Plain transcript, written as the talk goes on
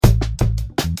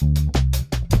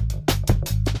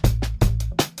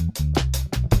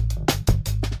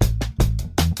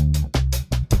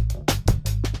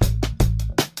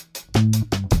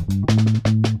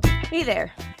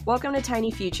Welcome to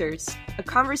Tiny Futures, a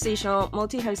conversational,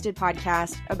 multi-hosted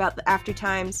podcast about the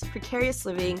aftertimes, precarious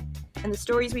living, and the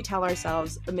stories we tell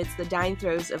ourselves amidst the dying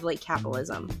throes of late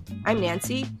capitalism. I'm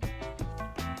Nancy.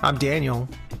 I'm Daniel.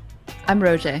 I'm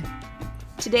Roger.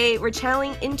 Today, we're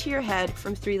channeling into your head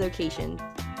from 3 locations.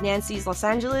 Nancy's Los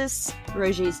Angeles,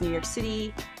 Roger's New York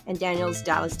City, and Daniel's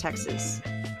Dallas, Texas.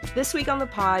 This week on the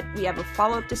pod, we have a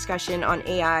follow-up discussion on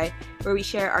AI where we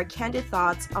share our candid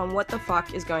thoughts on what the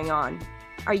fuck is going on.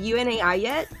 Are you in AI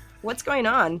yet? What's going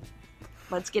on?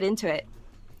 Let's get into it.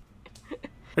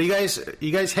 Are you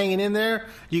guys hanging in there?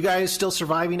 You guys still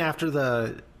surviving after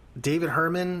the David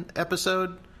Herman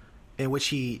episode in which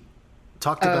he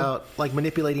talked about like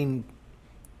manipulating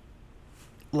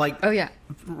what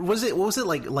was it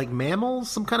like mammals?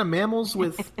 Some kind of mammals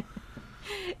with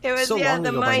It was so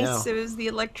the mice. It was the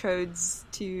electrodes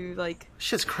to like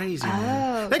shit's crazy,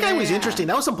 man. That guy was interesting.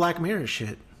 That was some Black Mirror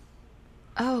shit.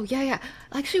 Oh, yeah.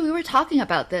 Actually, we were talking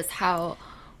about this, how,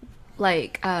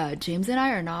 James and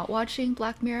I are not watching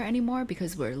Black Mirror anymore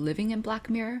because we're living in Black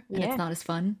Mirror, and it's not as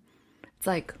fun. It's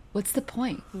like, what's the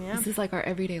point? Yeah. This is like our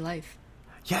everyday life.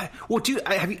 Yeah. Well, dude,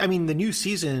 the new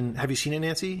season, have you seen it,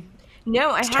 Nancy?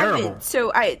 No, I haven't. Terrible.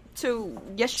 So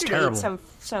yesterday,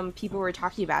 some people were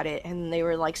talking about it, and they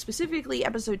were like, specifically,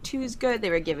 episode 2 is good. They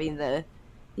were giving the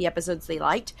episodes they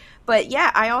liked. But yeah,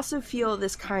 I also feel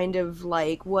this kind of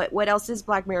like, what else is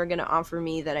Black Mirror going to offer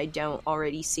me that I don't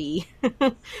already see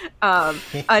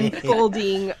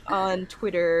unfolding on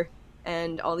Twitter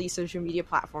and all these social media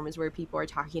platforms where people are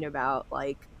talking about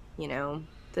like, you know,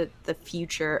 the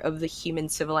future of the human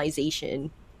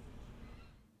civilization.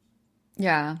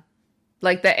 Yeah.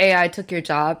 Like the AI took your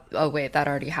job. Oh, wait, that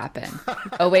already happened.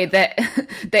 Oh, wait, the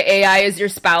AI is your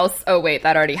spouse. Oh, wait,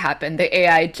 that already happened. The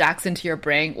AI jacks into your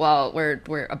brain. Well,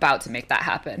 we're about to make that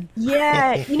happen.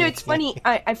 Yeah. You know, it's funny.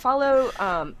 I follow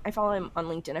him on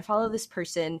LinkedIn. I follow this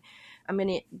person. I'm going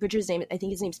to butcher his name. I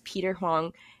think his name's Peter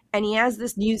Huang. And he has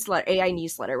this AI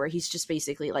newsletter where he's just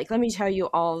basically like, let me tell you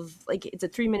all of, like, it's a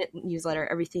 3-minute newsletter,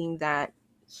 everything that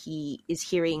he is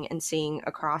hearing and seeing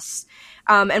across.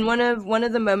 And one of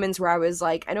the moments where I was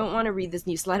like, I don't want to read this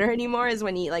newsletter anymore is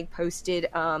when he like posted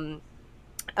a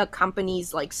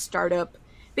company's like startup,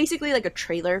 basically like a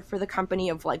trailer for the company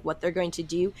of like what they're going to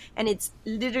do. And it's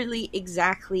literally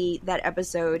exactly that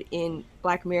episode in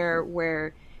Black Mirror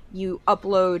where you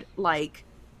upload like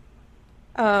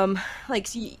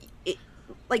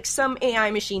some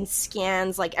AI machine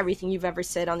scans like everything you've ever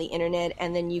said on the internet,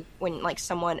 and then when like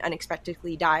someone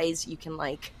unexpectedly dies, you can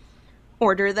like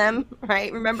order them,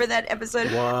 right? Remember that episode?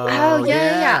 Whoa, oh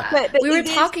yeah. But we were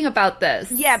talking about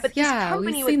this. Yeah, but this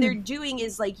company, what they're doing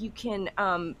is like you can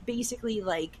basically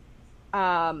like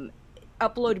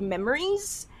upload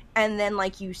memories, and then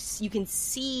like you can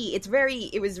see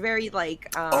it was very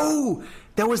like oh,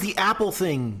 that was the Apple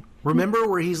thing. Remember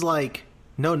where he's like,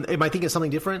 no, am I thinking of something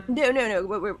different?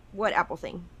 No. What Apple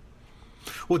thing?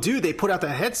 Well, dude, they put out that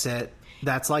headset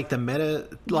that's like the Meta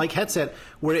like headset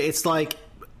where it's like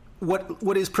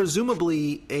what is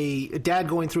presumably a dad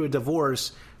going through a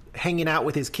divorce, hanging out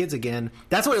with his kids again.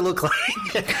 That's what it looked like.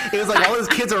 It was like all his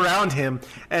kids around him,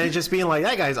 and it's just being like,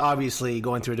 that guy's obviously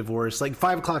going through a divorce. Like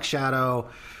 5 o'clock shadow,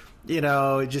 you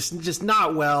know, just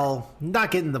not well, not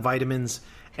getting the vitamins,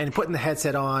 and putting the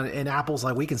headset on. And Apple's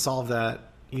like, we can solve that.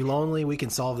 You lonely? We can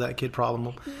solve that kid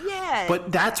problem. Yeah.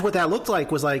 But that's what that looked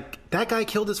like, was like, that guy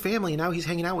killed his family and now he's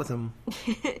hanging out with him.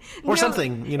 Or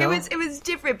something, you know? It was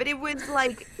different, but it was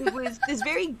this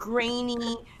very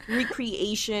grainy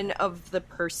recreation of the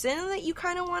person that you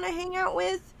kind of want to hang out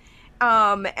with.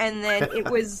 And then it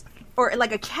was, or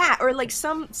like a cat, or like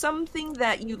something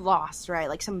that you lost, right?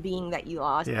 Like some being that you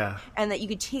lost. Yeah. And that you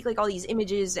could take like all these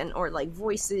images or like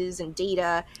voices and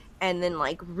data, and then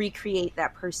like recreate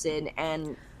that person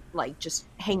and like just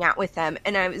hang out with them.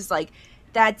 And I was like,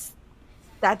 that's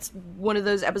one of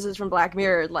those episodes from Black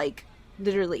Mirror, like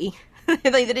literally like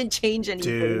they didn't change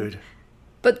anything. Dude.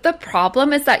 But the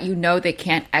problem is that they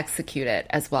can't execute it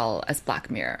as well as Black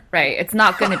Mirror, right? It's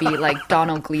not going to be like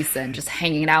Donald Gleason just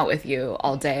hanging out with you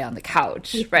all day on the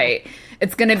couch, right?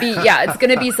 It's going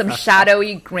to be some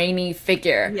shadowy, grainy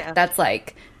figure that's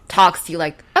like talks to you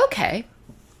like, okay,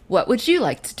 what would you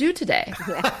like to do today?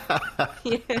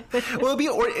 Well,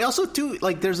 also too,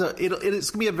 like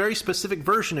it's gonna be a very specific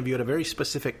version of you at a very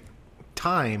specific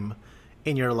time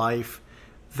in your life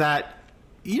that,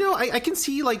 you know, I can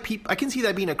see I can see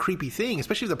that being a creepy thing,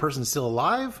 especially if the person's still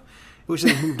alive, which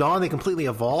they moved on, they completely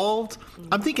evolved.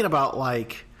 I'm thinking about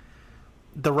like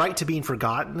the right to being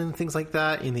forgotten and things like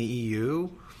that in the EU.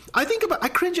 I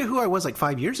cringe at who I was like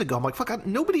 5 years ago. I'm like, fuck,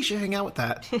 nobody should hang out with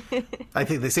that. I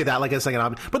think they say that like a second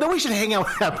option, but nobody should hang out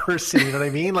with that person. You know what I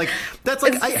mean? Like, that's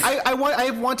like, I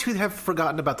want to have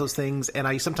forgotten about those things. And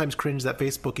I sometimes cringe that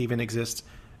Facebook even exists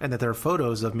and that there are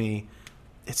photos of me.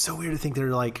 It's so weird to think they're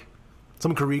like,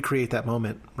 someone could recreate that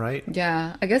moment, right?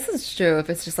 Yeah, I guess it's true if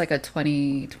it's just like a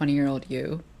 20-year-old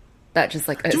you. That just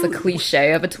like is a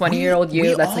cliche of a 20-year-old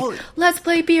you that's like, let's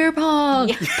play beer pong,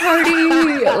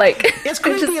 party. Like, it's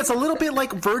crazy. It's a little bit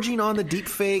like verging on the deep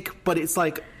fake, but it's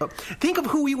like, think of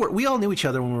who we were. We all knew each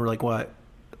other when we were like, what?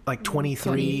 Like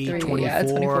 23, 24. Yeah,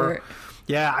 24.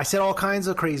 Yeah, I said all kinds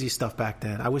of crazy stuff back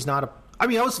then. I was not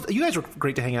you guys were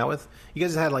great to hang out with. You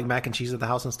guys had like mac and cheese at the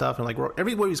house and stuff, and like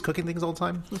everybody was cooking things all the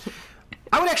time.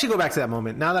 I would actually go back to that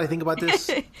moment. Now that I think about this,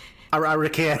 I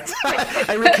recant.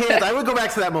 I recant. I would go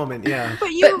back to that moment. Yeah.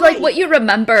 But like what you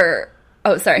remember.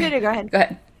 Oh, sorry. No, go ahead. Go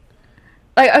ahead.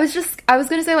 Like I was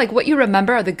going to say, like, what you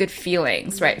remember are the good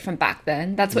feelings, right, from back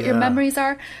then. That's what your memories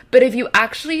are. But if you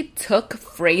actually took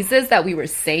phrases that we were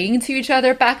saying to each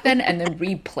other back then and then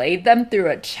replayed them through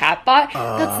a chatbot,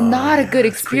 that's not a good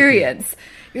experience. Creepy.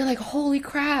 You're like, holy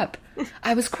crap,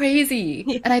 I was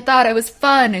crazy. And I thought I was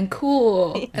fun and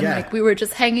cool. And like we were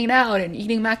just hanging out and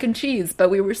eating mac and cheese, but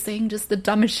we were saying just the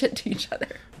dumbest shit to each other.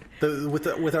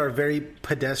 With our very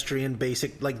pedestrian,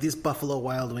 basic, like these Buffalo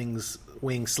Wild Wings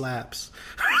wing slaps.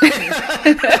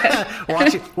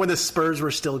 Watching when the Spurs were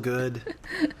still good.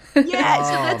 Yeah,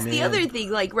 so that's the other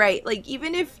thing. Like, right, like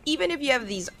even if you have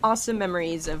these awesome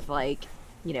memories of like,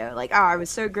 you know, like, oh, I was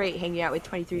so great hanging out with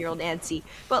 23-year-old Nancy,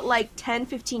 but like 10,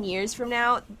 15 years from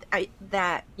now,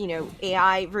 that, you know,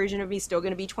 AI version of me still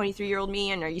going to be 23-year-old me,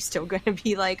 and are you still going to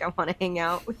be like, I want to hang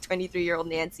out with 23-year-old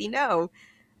Nancy? No.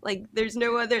 Like, there's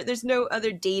no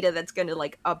other data that's going to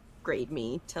like upgrade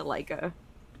me to like a,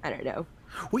 I don't know,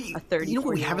 a 30. You know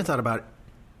what we haven't thought about?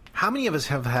 How many of us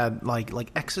have had like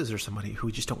exes or somebody who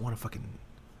we just don't want to fucking...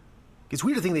 It's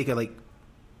weird to think they could like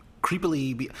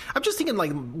creepily be... I'm just thinking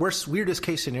like weirdest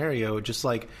case scenario, just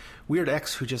like weird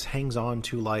ex who just hangs on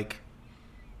to like,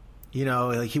 you know,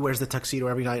 like he wears the tuxedo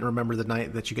every night and remember the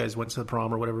night that you guys went to the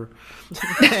prom or whatever.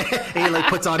 And he like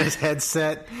puts on his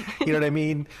headset, you know what I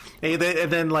mean? And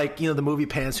then like, you know, the movie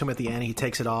pans to him at the end, he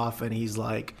takes it off and he's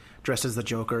like dressed as the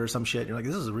Joker or some shit. You're like,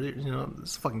 this is a really, you know,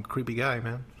 this is a fucking creepy guy,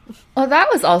 man. Well, that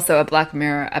was also a Black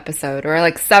Mirror episode, or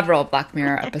like several Black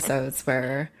Mirror episodes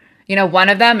where, you know, one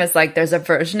of them is like, there's a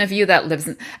version of you that lives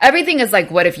in, everything is like,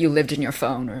 what if you lived in your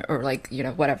phone or like, you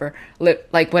know, whatever,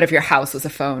 like what if your house was a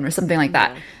phone or something like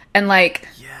that. And like,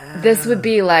 this would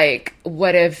be like,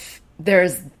 what if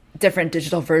there's different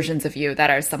digital versions of you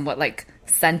that are somewhat like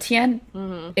sentient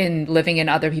in living in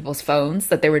other people's phones,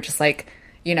 that they were just like,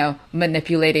 you know,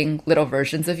 manipulating little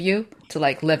versions of you to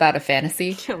like live out a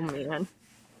fantasy. Oh man.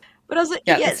 But also,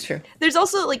 that's true. There's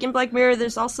also like in Black Mirror,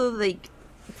 there's also like,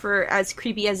 for as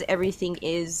creepy as everything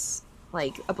is,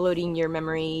 like uploading your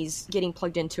memories, getting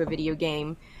plugged into a video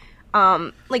game.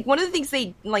 Like one of the things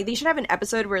they should have an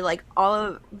episode where like all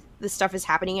of the stuff is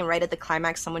happening and right at the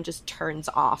climax someone just turns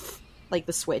off like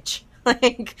the switch.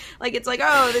 like it's like,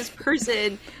 oh, this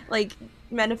person like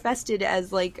manifested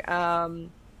as like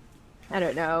I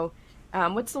don't know.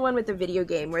 What's the one with the video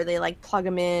game where they like plug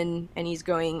him in and he's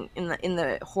going in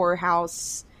the horror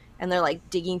house and they're like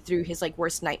digging through his like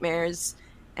worst nightmares,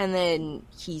 and then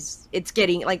it's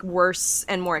getting like worse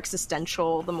and more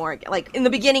existential the more, like in the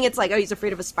beginning it's like, oh, he's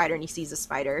afraid of a spider and he sees a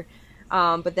spider,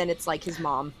 but then it's like his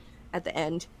mom at the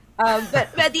end.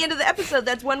 But at the end of the episode,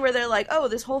 that's one where they're like, oh,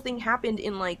 this whole thing happened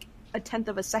in like a tenth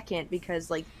of a second because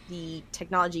like the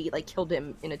technology like killed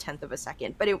him in a tenth of a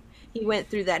second, but he went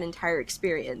through that entire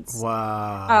experience.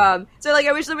 Wow. So like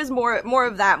I wish there was more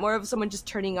of that, more of someone just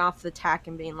turning off the tech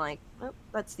and being like, oh,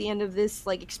 that's the end of this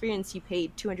like experience you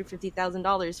paid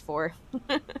 $250,000 for.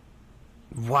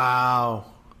 Wow.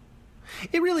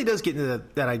 It really does get into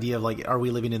that idea of like, are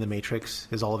we living in the Matrix?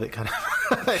 Is all of it kind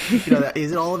of you know,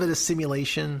 is it all of it a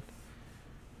simulation?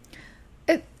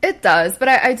 It does, but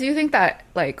I do think that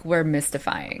like we're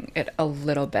mystifying it a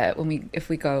little bit if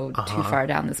we go too far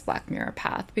down this Black Mirror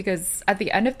path, because at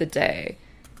the end of the day,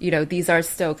 you know, these are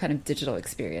still kind of digital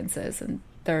experiences and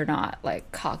they're not like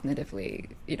cognitively,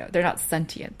 you know, they're not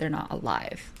sentient, they're not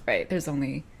alive, right? There's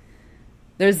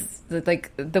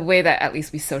like the way that at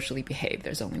least we socially behave,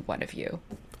 there's only one of you.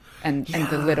 And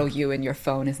the little you in your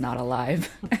phone is not alive.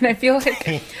 And I feel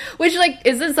like, which like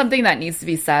isn't something that needs to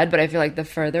be said, but I feel like the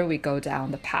further we go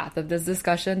down the path of this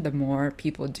discussion, the more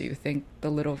people do think the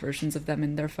little versions of them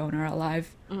in their phone are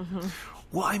alive. Mm-hmm.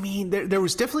 Well, I mean, there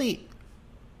was definitely,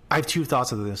 I have two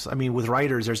thoughts of this. I mean, with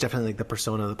writers, there's definitely like the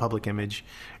persona, the public image,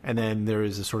 and then there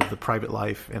is a sort of the private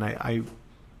life. And I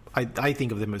I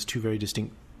think of them as two very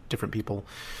distinct, different people.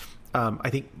 I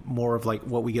think more of like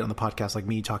what we get on the podcast, like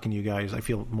me talking to you guys, I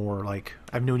feel more like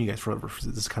I've known you guys forever. This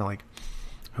is kind of like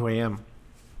who I am.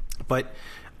 But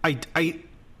I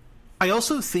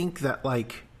also think that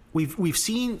like we've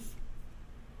seen,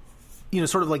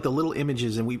 sort of like the little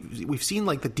images, and we've seen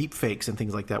like the deep fakes and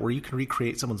things like that, where you can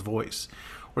recreate someone's voice,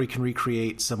 or you can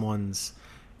recreate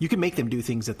you can make them do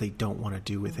things that they don't want to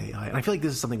do with AI. And I feel like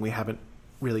this is something we haven't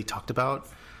really talked about,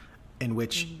 in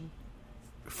which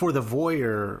for the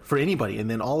voyeur, for anybody, and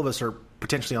then all of us are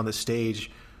potentially on this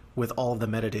stage with all of the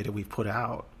metadata we've put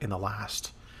out in the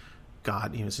last,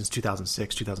 since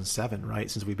 2006, 2007, right?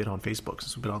 Since we've been on Facebook,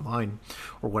 since we've been online,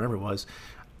 or whatever it was.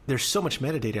 There's so much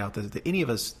metadata out there that any of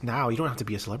us now, you don't have to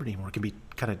be a celebrity anymore. It can be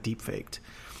kind of deep faked.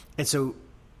 And so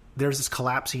there's this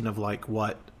collapsing of like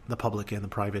what the public and the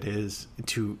private is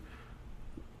to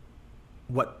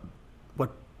what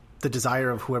the desire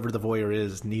of whoever the voyeur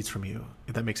is needs from you,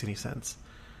 if that makes any sense.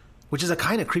 Which is a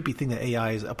kind of creepy thing that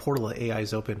a portal that AI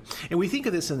is open. And we think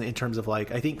of this in terms of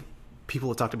like, I think people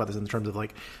have talked about this in terms of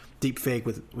like deep fake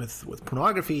with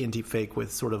pornography, and deep fake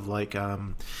with sort of like,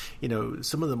 some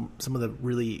of the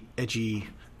really edgy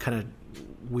kind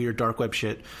of weird dark web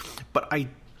shit. But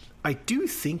I do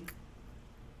think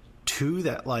too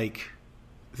that like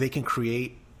they can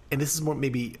create, and this is more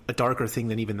maybe a darker thing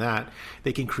than even that,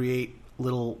 they can create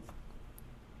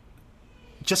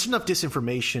just enough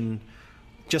disinformation,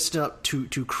 just enough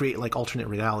to create like alternate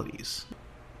realities.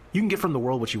 You can get from the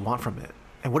world what you want from it.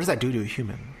 And what does that do to a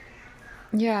human?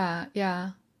 Yeah.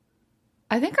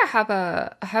 I think I have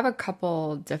a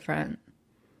couple different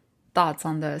thoughts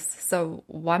on this. So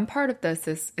one part of this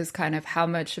is kind of how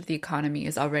much of the economy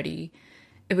is already,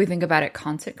 if we think about it,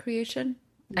 content creation.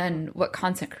 And what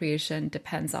content creation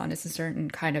depends on is a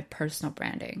certain kind of personal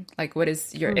branding. Like what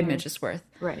is your image is worth.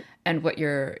 Right. And what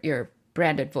your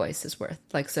branded voice is worth.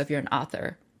 Like, so if you're an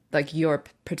author, like your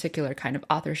particular kind of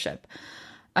authorship.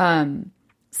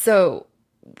 So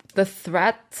the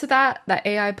threat to that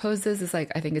AI poses is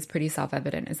like, I think it's pretty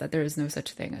self-evident, is that there is no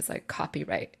such thing as like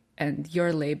copyright, and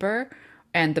your labor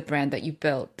and the brand that you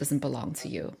built doesn't belong to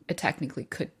you. It technically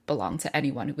could belong to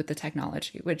anyone with the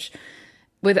technology, which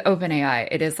with OpenAI,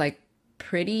 it is like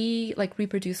pretty like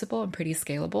reproducible and pretty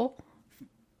scalable.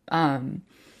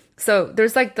 So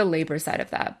there's like the labor side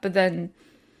of that, but then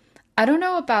I don't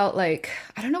know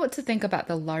what to think about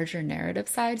the larger narrative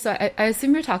side. So I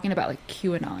assume you're talking about like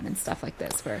QAnon and stuff like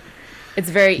this, where it's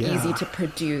very easy to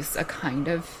produce a kind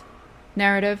of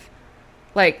narrative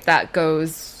like that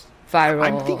goes viral.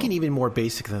 I'm thinking even more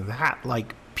basic than that.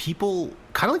 Like people,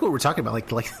 kind of like what we're talking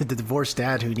about, like the divorced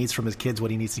dad who needs from his kids what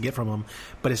he needs to get from them,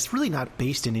 but it's really not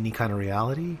based in any kind of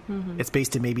reality. It's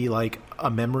based in maybe like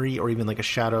a memory, or even like a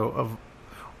shadow of,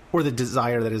 or the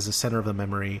desire that is the center of the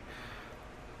memory.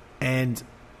 And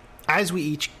as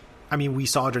we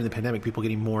saw during the pandemic, people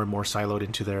getting more and more siloed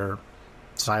into their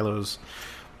silos,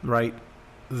 right?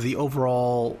 The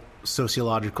overall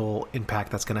sociological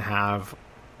impact that's going to have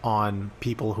on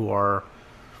people who are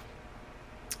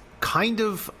kind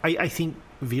of, I think,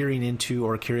 veering into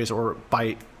or curious, or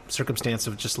by circumstance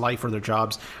of just life or their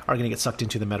jobs, are going to get sucked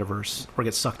into the metaverse, or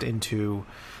get sucked into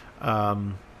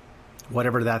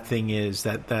whatever that thing is,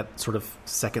 that sort of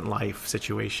second life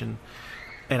situation.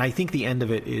 And I think the end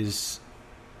of it is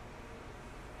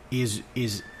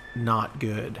not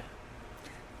good.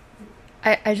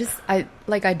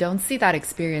 I don't see that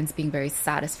experience being very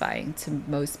satisfying to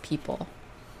most people.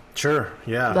 Sure,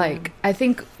 yeah. Like, I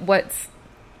think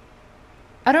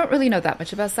I don't really know that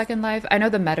much about Second Life. I know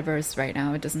the metaverse right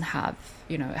now, it doesn't have,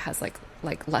 it has like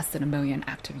less than 1 million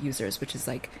active users, which is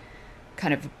like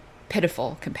kind of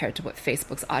pitiful compared to what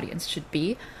Facebook's audience should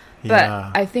be. But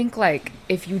yeah. I think like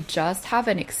if you just have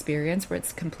an experience where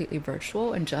it's completely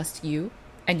virtual and just you,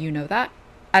 and you know that,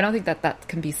 I don't think that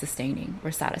can be sustaining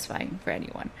or satisfying for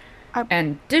anyone.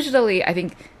 And digitally, I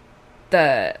think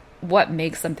what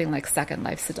makes something like Second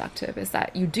Life seductive is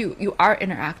that you are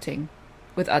interacting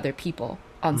with other people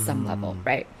on some level,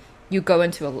 right? You go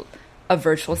into a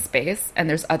virtual space and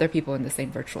there's other people in the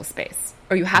same virtual space,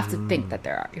 or you have to think that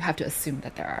there are. You have to assume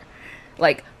that there are.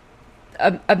 Like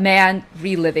a man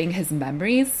reliving his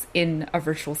memories in a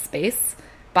virtual space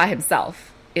by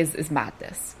himself is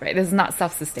madness, right? This is not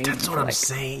self-sustaining. That's what I'm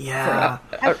saying, yeah.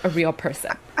 For a real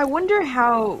person. I wonder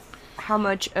how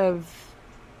much of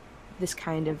this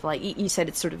kind of, like, you said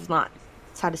it's sort of not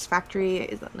satisfactory.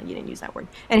 You didn't use that word.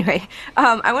 Anyway,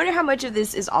 I wonder how much of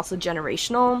this is also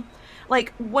generational.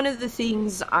 Like, one of the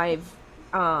things I've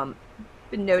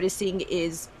been noticing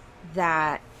is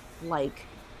that, like,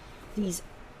 these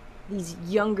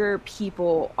younger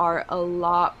people are a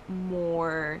lot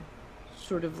more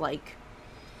sort of like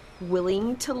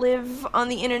willing to live on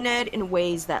the internet in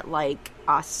ways that like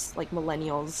us, like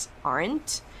millennials,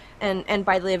 aren't. And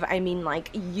by live, I mean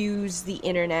like use the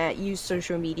internet, use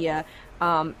social media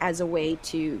as a way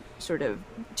to sort of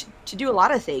to do a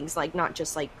lot of things, like not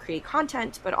just like create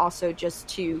content, but also just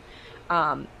to,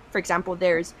 for example,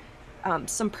 there's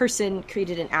some person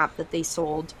created an app that they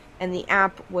sold, and the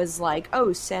app was like,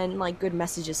 oh, send like good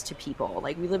messages to people.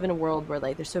 Like we live in a world where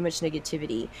like there's so much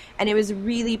negativity, and it was a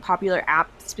really popular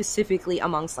app specifically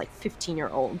amongst like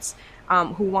 15-year-olds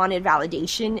who wanted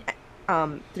validation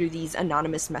through these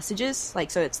anonymous messages.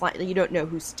 Like, so it's like you don't know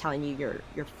who's telling you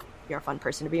you're a fun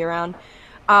person to be around.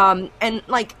 And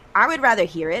like I would rather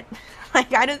hear it.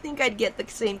 Like I don't think I'd get the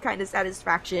same kind of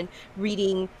satisfaction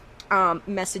reading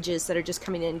messages that are just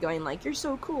coming in going like, you're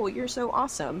so cool, you're so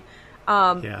awesome.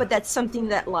 But that's something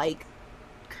that like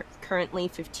currently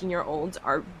 15-year-olds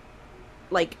are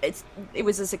like, it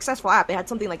was a successful app. It had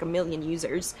something like 1 million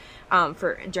users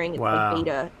for during the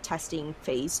beta testing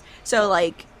phase. So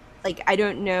like I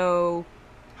don't know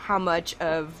how much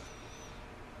of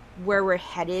where we're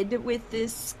headed with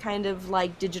this kind of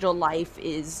like digital life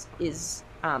is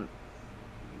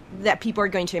that people are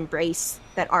going to embrace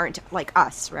that aren't like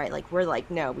us, right? Like we're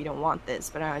like, no, we don't want this.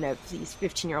 But I don't know if these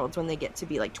 15-year-olds, when they get to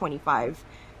be like 25,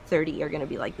 30, are going to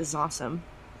be like, this is awesome.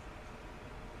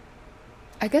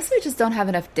 I guess we just don't have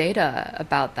enough data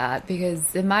about that,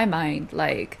 because in my mind,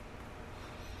 like,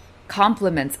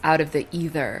 compliments out of the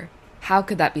ether, how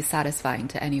could that be satisfying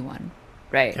to anyone,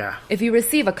 right? Yeah. If you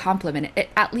receive a compliment, it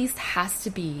at least has to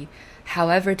be,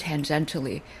 however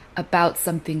tangentially, about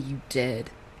something you did,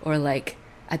 or like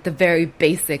at the very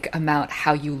basic amount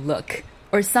how you look,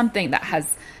 or something that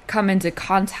has come into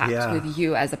contact with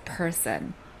you as a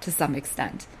person to some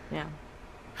extent. Yeah.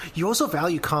 You also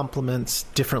value compliments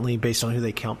differently based on who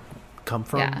they come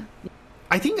from. Yeah.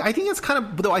 I think it's kind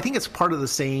of, though I think it's part of the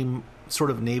same sort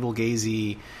of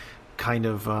navel-gazy kind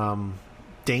of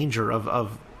danger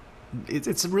of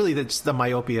it's really the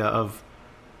myopia of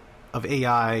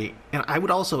AI. And I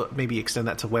would also maybe extend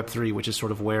that to Web3, which is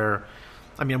sort of where,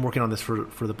 I mean, I'm working on this for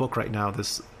the book right now,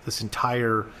 this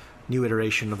entire new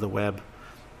iteration of the web,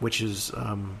 which is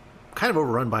kind of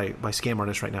overrun by scam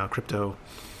artists right now, crypto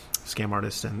scam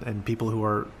artists and people who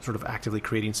are sort of actively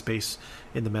creating space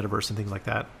in the metaverse and things like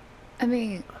that. I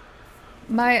mean,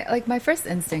 my first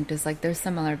instinct is like they're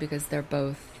similar because they're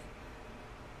both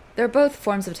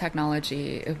forms of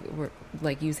technology, if we're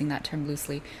like using that term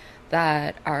loosely,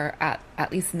 that are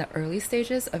at least in the early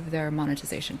stages of their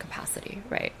monetization capacity,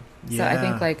 right? Yeah. So I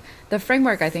think like the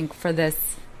framework, I think for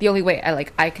this, the only way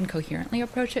I can coherently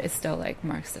approach it is still like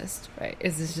Marxist, right?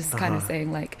 Is just kind of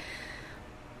saying like,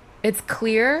 it's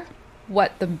clear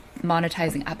what the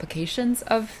monetizing applications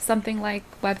of something like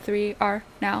Web3 are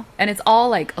now. And it's all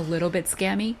like a little bit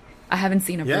scammy. I haven't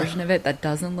seen a version of it that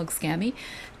doesn't look scammy.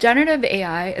 Generative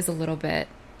AI is a little bit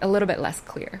less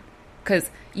clear, because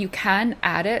you can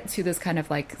add it to this kind of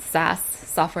like SaaS,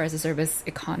 software as a service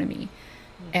economy.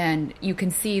 And you can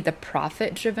see the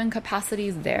profit-driven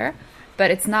capacities there,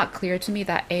 but it's not clear to me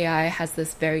that AI has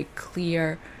this very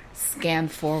clear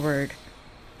scam-forward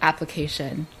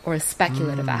application or a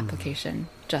speculative application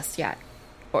just yet.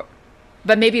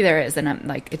 But maybe there is, and I'm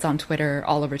like, it's on Twitter,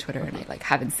 all over Twitter, and I like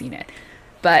haven't seen it.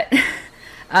 But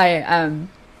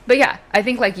but yeah, I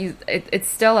think like it's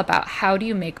still about how do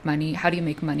you make money? How do you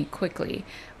make money quickly?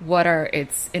 What are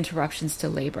its interruptions to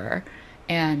labor?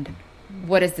 And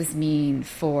what does this mean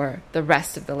for the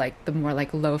rest of the more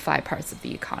like lo-fi parts of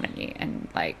the economy? And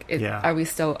like, are we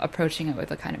still approaching it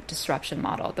with a kind of disruption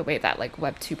model, the way that like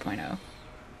Web 2.0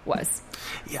 was?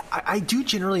 Yeah, I do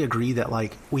generally agree that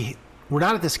like we're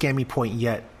not at the scammy point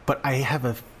yet, but I have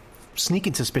a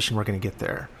sneaking suspicion we're going to get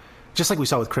there. Just like we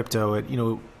saw with crypto,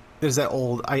 there's that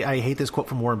old, I hate this quote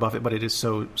from Warren Buffett, but it is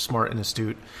so smart and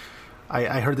astute.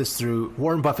 I heard this through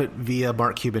Warren Buffett via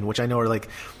Mark Cuban, which I know are like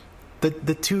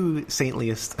the two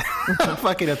saintliest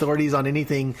fucking authorities on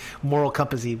anything moral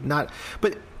compassy. But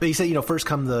he said, first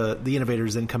come the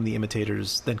innovators, then come the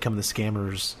imitators, then come the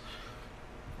scammers.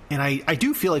 And I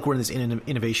do feel like we're in this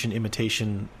innovation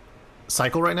imitation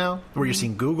cycle right now, where you're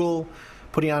seeing Google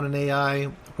putting out an AI,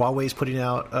 Huawei's putting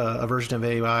out a version of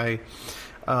AI.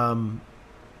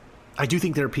 I do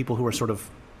think there are people who are sort of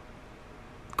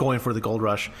going for the gold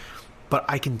rush, but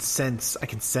I can sense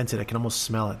it. I can almost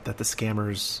smell it, that the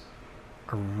scammers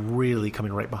are really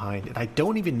coming right behind. And I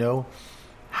don't even know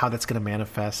how that's going to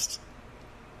manifest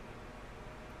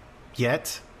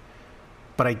yet,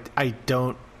 but I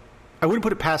wouldn't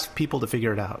put it past people to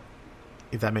figure it out,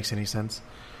 if that makes any sense.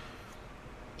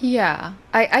 Yeah,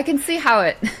 I can see how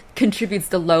it contributes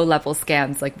to low level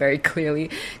scams like very clearly,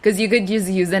 because you could just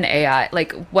use an AI,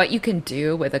 like what you can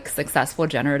do with a successful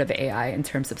generative AI in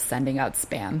terms of sending out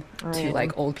spam to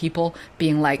like old people,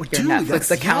 being like, your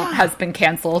Netflix account has been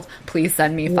canceled, please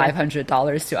send me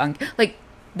 $500 to like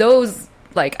those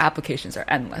like applications are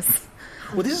endless.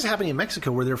 Well, this is happening in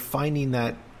Mexico, where they're finding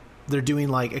that they're doing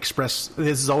like express.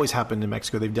 This has always happened in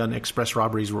Mexico. They've done express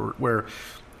robberies where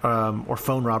or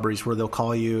phone robberies where they'll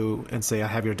call you and say, "I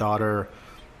have your daughter.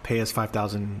 Pay us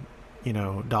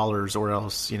 $5,000, dollars, or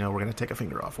else we're going to take a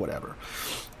finger off, whatever."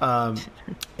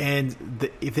 And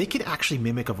if they could actually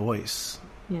mimic a voice,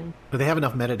 but they have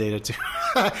enough metadata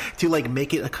to like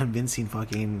make it a convincing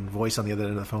fucking voice on the other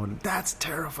end of the phone. That's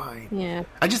terrifying. Yeah,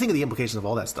 I just think of the implications of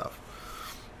all that stuff.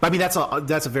 I mean, that's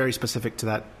a very specific to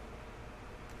that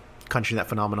country, that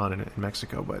phenomenon in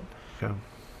Mexico. But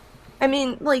I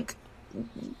mean, like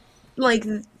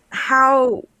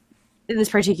how in this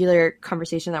particular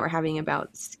conversation that we're having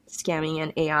about scamming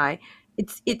and AI,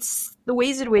 it's the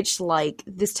ways in which like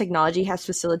this technology has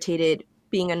facilitated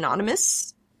being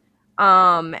anonymous,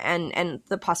 and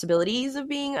the possibilities of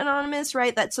being anonymous,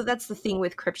 right? That's the thing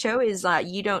with crypto is that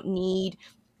you don't need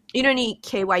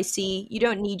KYC, you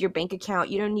don't need your bank account,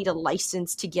 you don't need a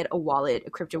license to get a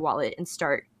crypto wallet, and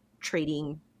start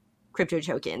trading crypto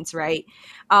tokens, right?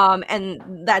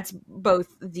 And that's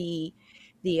both the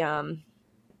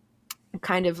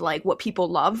kind of like what people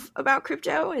love about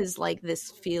crypto is like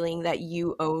this feeling that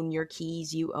you own your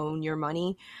keys, you own your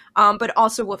money, but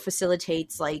also what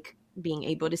facilitates like being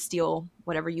able to steal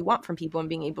whatever you want from people and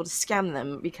being able to scam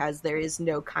them, because there is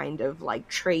no kind of like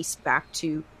trace back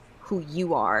to who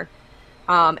you are.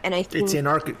 And I think it's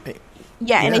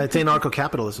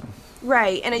anarcho-capitalism.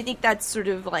 Right. And I think that's sort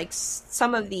of like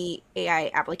some of the AI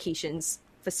applications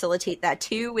facilitate that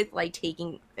too, with like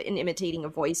taking and imitating a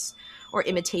voice or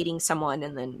imitating someone,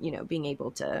 and then, being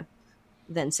able to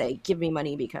then say, give me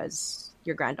money because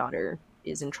your granddaughter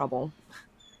is in trouble.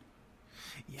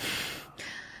 Yeah.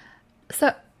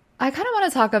 So I kind of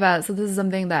want to talk about, so this is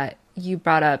something that you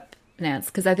brought up, Nance,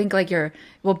 because I think like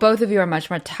both of you are much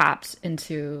more tapped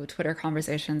into Twitter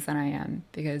conversations than I am,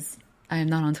 because I am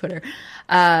not on Twitter,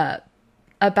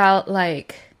 about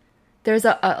like there's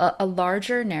a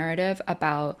larger narrative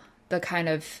about the kind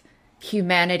of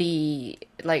humanity,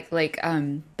 like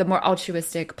the more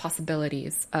altruistic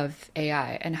possibilities of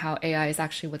AI, and how AI is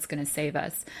actually what's going to save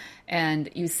us.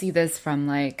 And you see this from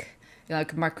like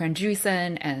Mark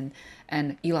Andreessen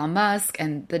and Elon Musk,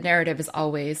 and the narrative is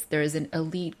always there is an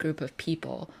elite group of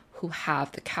people who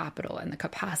have the capital and the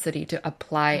capacity to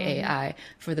apply AI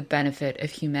for the benefit of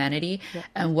humanity. Yeah.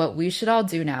 And what we should all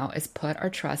do now is put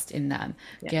our trust in them,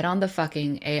 get on the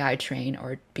fucking AI train,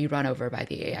 or be run over by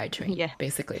the AI train,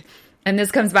 basically. And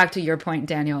this comes back to your point,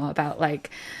 Daniel, about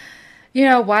like,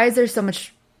 why is there so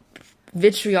much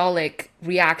vitriolic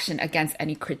reaction against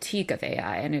any critique of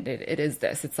AI? And it is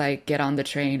this. It's like, get on the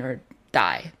train or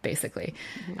die, basically.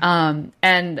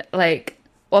 And like,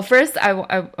 well, first I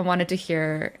wanted to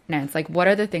hear, Nance, like, what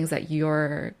are the things that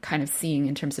you're kind of seeing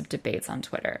in terms of debates on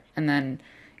Twitter? And then,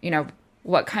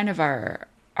 what kind of are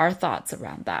our thoughts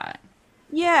around that?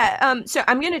 Yeah. So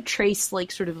I'm going to trace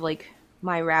like sort of like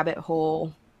my rabbit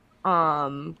hole,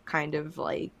 kind of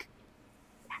like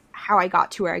how I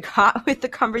got to where I got with the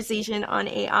conversation on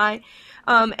AI.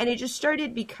 And it just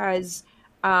started because,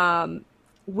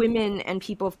 women and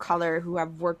people of color who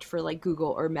have worked for like Google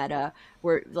or Meta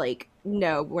were like,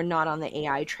 no, we're not on the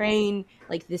AI train.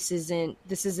 Like, this isn't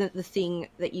the thing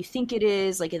that you think it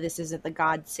is. Like, this isn't the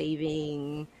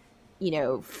God-saving,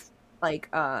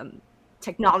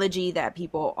 technology that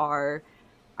people are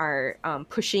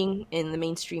pushing in the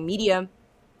mainstream media.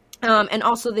 And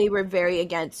also they were very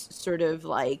against sort of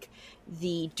like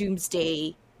the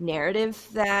doomsday narrative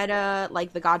that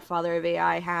like the Godfather of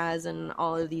AI has, and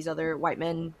all of these other white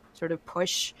men sort of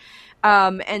push.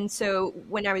 And so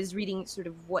when I was reading sort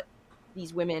of what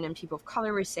these women and people of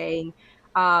color were saying,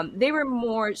 they were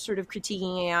more sort of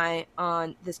critiquing AI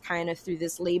on this kind of through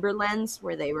this labor lens,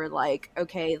 where they were like,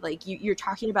 okay, like you're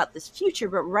talking about this future,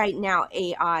 but right now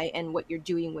AI and what you're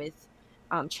doing with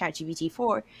ChatGPT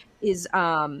 4 is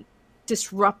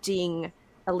disrupting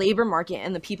a labor market,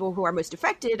 and the people who are most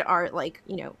affected are like,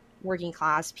 working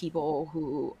class people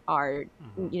who are,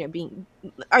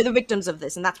 are the victims of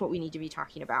this, and that's what we need to be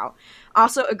talking about.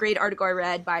 Also, a great article I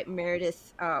read by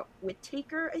Meredith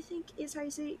Whittaker, I think is how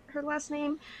you say her last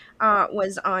name,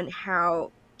 was on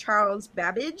how Charles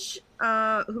Babbage,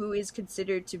 who is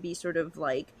considered to be sort of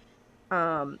like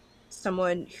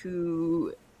someone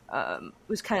who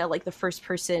was kind of like the first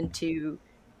person to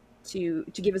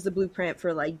give us the blueprint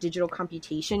for like digital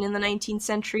computation in the 19th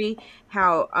century,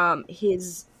 how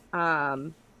his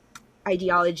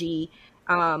ideology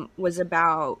was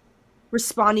about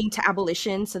responding to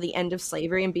abolition, so the end of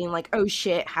slavery, and being like, oh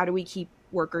shit, how do we keep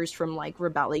workers from like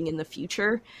rebelling in the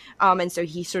future? And so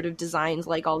he sort of designs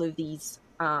like all of these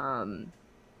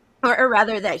or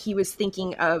rather that he was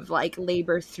thinking of like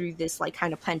labor through this like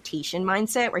kind of plantation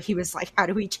mindset, where he was like, how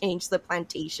do we change the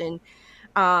plantation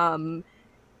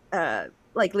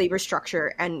like labor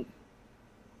structure and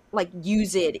like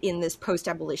use it in this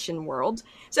post-abolition world.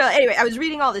 So anyway, I was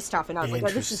reading all this stuff and I was like, oh,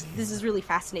 this is really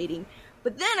fascinating.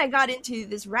 But then I got into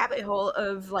this rabbit hole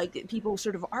of like people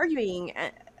sort of arguing,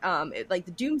 like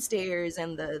the doomsdayers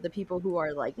and the people who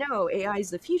are like, no, AI is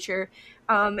the future.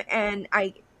 And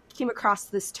I came across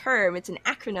this term. It's an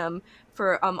acronym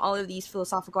for all of these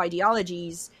philosophical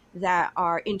ideologies that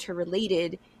are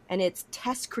interrelated, and it's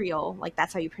TESCREAL, like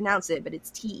that's how you pronounce it, but it's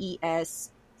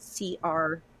TESCREAL.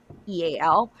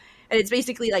 And it's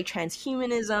basically like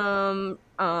transhumanism,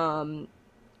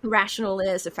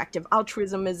 rationalist, effective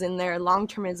altruism is in there,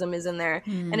 long-termism is in there,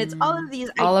 and it's all of these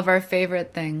all of our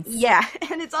favorite things. Yeah,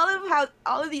 and it's all of how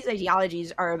all of these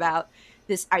ideologies are about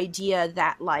this idea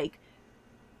that like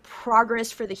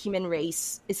progress for the human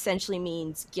race essentially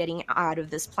means getting out of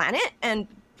this planet and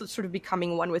sort of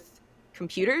becoming one with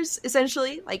computers,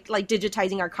 essentially, like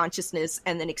digitizing our consciousness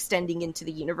and then extending into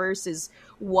the universe is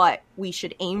what we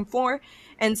should aim for.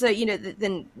 And so, you know,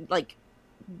 then like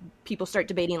people start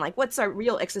debating like, what's our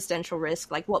real existential risk?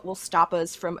 Like, what will stop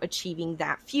us from achieving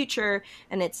that future?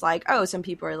 And it's like, oh, some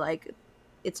people are like,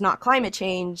 it's not climate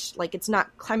change. Like, it's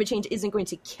not, climate change isn't going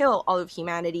to kill all of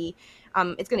humanity.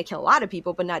 It's going to kill a lot of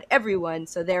people, but not everyone.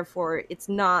 So therefore, it's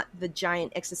not the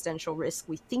giant existential risk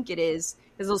we think it is,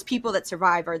 because those people that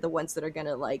survive are the ones that are going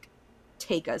to like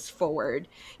take us forward,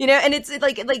 you know. And it's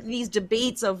like these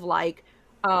debates of like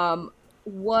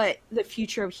what the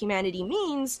future of humanity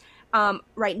means.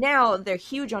 Right now, they're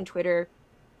huge on Twitter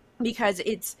because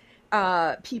it's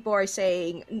people are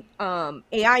saying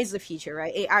AI is the future,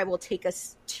 right? AI will take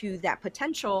us to that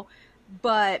potential,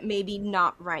 but maybe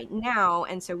not right now,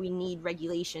 and so we need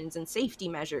regulations and safety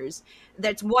measures.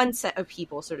 That's one set of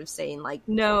people sort of saying like,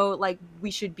 no, like we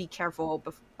should be careful,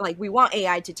 like we want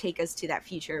AI to take us to that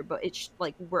future, but it's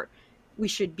like we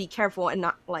should be careful and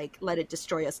not like let it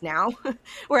destroy us now.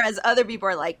 Whereas other people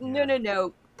are like,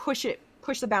 no, push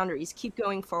the boundaries, keep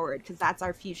going forward, because that's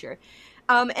our future.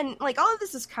 And like all of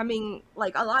this is coming,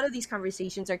 like a lot of these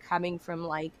conversations are coming from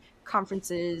like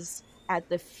conferences at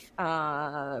the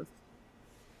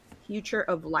Future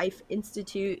of Life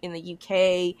Institute in the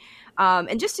UK,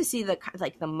 and just to see the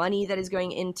money that is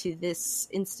going into this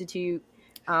institute,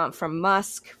 from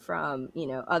Musk, from, you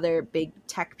know, other big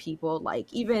tech people,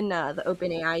 like even the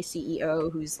OpenAI CEO,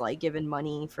 who's like given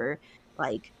money for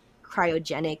like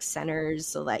cryogenic centers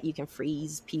so that you can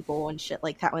freeze people and shit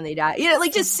like that when they die. You know,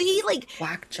 like to see like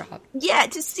whack job. Yeah,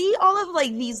 to see all of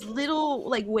like these little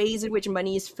like ways in which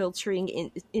money is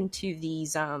filtering into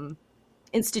these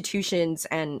institutions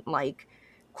and like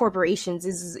corporations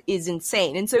is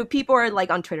insane. And so people are like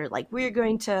on Twitter like, we're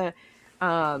going to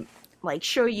like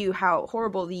show you how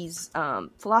horrible these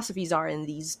philosophies are and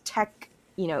these tech,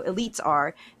 you know, elites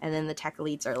are. And then the tech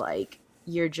elites are like,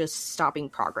 you're just stopping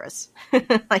progress.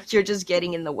 Like you're just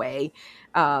getting in the way.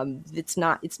 It's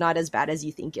not as bad as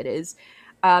you think it is.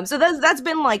 So that's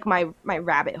been like my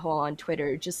rabbit hole on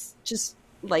Twitter, just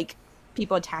like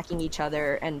people attacking each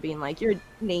other and being like, you're a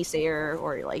naysayer,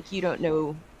 or like you don't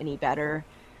know any better.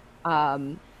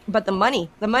 But the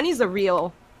money's the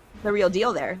real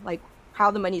deal there. Like how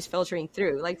the money's filtering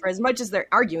through. Like for as much as they're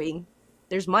arguing,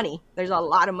 there's money. There's a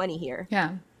lot of money here.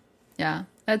 Yeah.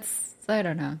 It's, I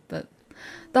don't know, but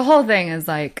the whole thing is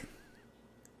like,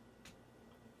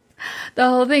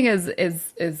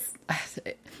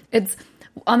 it's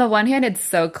on the one hand, it's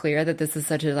so clear that this is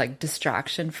such a like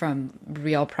distraction from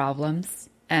real problems,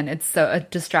 and it's so a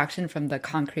distraction from the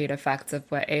concrete effects of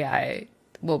what AI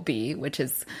will be, which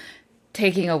is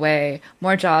taking away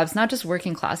more jobs, not just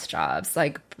working class jobs,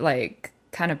 like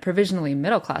kind of provisionally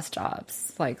middle class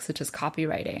jobs, like such as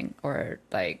copywriting, or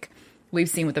like we've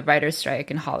seen with the writer's strike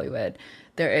in Hollywood.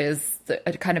 There is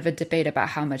a kind of a debate about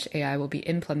how much AI will be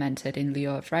implemented in lieu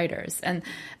of writers. And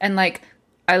like,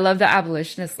 I love the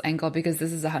abolitionist angle because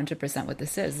this is 100% what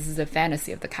this is. This is a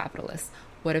fantasy of the capitalists.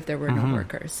 What if there were no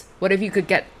workers? What if you could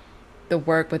get the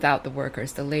work without the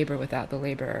workers, the labor without the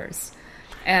laborers?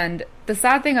 And the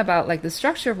sad thing about like the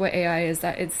structure of what AI is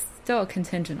that it's still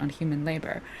contingent on human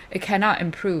labor. It cannot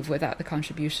improve without the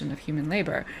contribution of human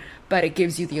labor, but it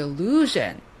gives you the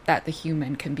illusion that the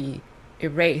human can be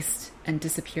erased and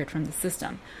disappeared from the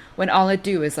system, when all it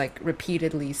do is like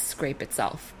repeatedly scrape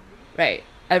itself, right?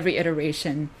 Every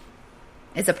iteration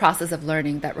It's a process of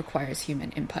learning that requires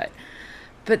human input.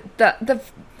 But the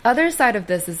other side of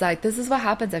this is like, this is what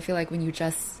happens, I feel like, when you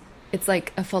just, it's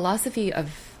like a philosophy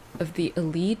of the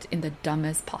elite in the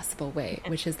dumbest possible way,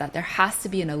 which is that there has to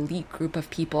be an elite group of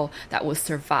people that will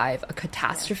survive a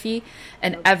catastrophe,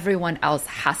 and everyone else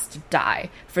has to die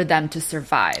for them to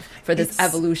survive, for this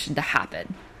evolution to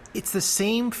happen. It's the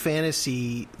same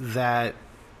fantasy that,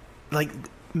 like,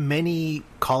 many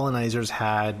colonizers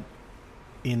had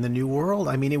in the New World.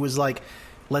 I mean, it was like,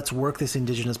 let's work this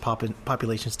indigenous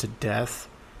populations to death.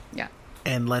 Yeah.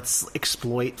 And let's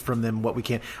exploit from them what we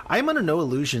can. I'm under no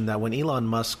illusion that when Elon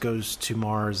Musk goes to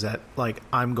Mars, that, like,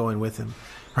 I'm going with him.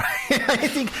 Right? I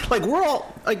think, like, we're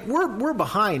all, like, we're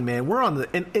behind, man. We're on the,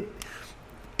 and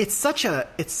it's such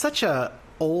a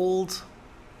old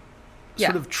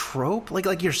sort of trope,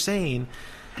 like you're saying.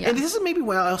 Yeah. And this is maybe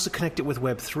why I also connect it with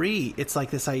Web3. It's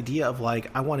like this idea of, like,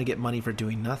 I want to get money for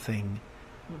doing nothing.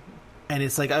 Mm-hmm. And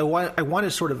it's like, I want to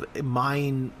sort of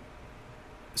mine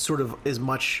sort of as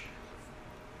much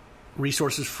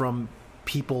resources from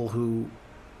people who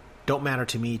don't matter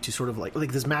to me to sort of like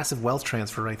this massive wealth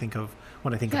transfer. I think of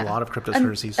when I think of a lot of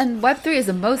cryptocurrencies. And Web3 is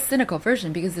the most cynical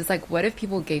version, because it's like, what if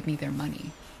people gave me their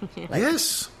money? Like,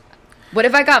 yes. What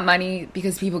if I got money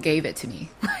because people gave it to me?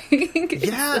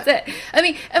 Yeah. That's it. I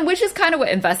mean, and which is kind of what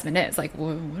investment is. Like,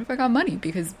 well, what if I got money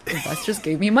because investors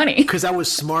gave me money? Because I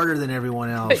was smarter than everyone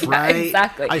else, right?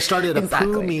 Exactly. I started a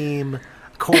poo meme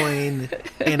coin,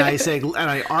 and I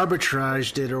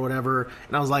arbitraged it or whatever,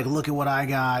 and I was like, look at what I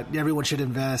got. Everyone should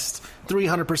invest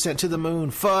 300% to the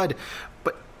moon, FUD.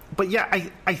 But yeah,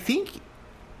 I think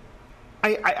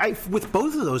I with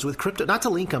both of those, with crypto, not to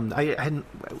link them, I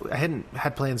hadn't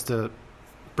had plans to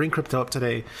bring crypto up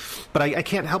today, but I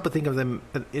can't help but think of them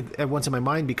at once in my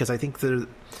mind, because I think they're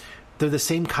the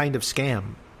same kind of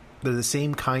scam. They're the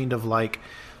same kind of, like,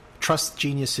 trust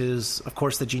geniuses. Of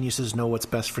course, the geniuses know what's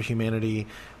best for humanity.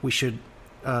 We should,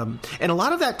 and a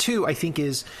lot of that too, I think,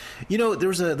 is, there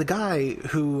was the guy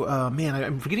who, man,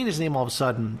 I'm forgetting his name all of a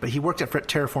sudden, but he worked at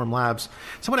Terraform Labs.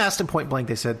 Someone asked him point blank.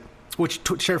 They said, which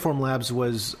Terraform Labs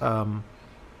was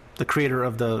the creator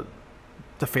of the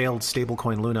failed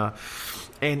stablecoin Luna,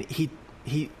 and he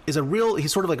is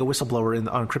he's sort of like a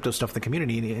whistleblower on crypto stuff in the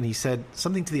community, and he said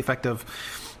something to the effect of,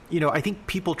 I think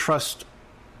people trust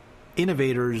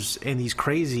innovators and these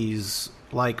crazies,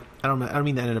 like, I don't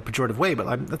mean that in a pejorative way, but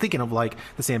I'm thinking of, like,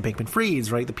 the Sam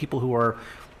Bankman-Frieds, right? The people who are,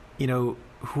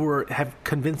 have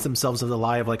convinced themselves of the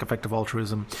lie of, like, effective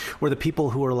altruism, or the people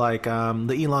who are like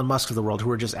the Elon Musk of the world, who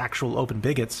are just actual open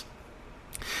bigots,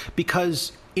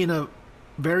 because in a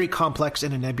very complex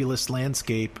and a nebulous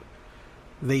landscape,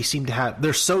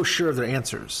 they're so sure of their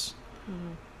answers.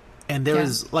 Mm-hmm. And there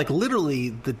is, like, literally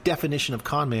the definition of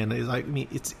con man is, I mean,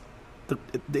 it's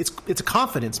a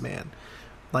confidence man.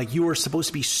 Like, you are supposed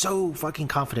to be so fucking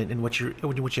confident in what you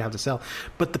have to sell.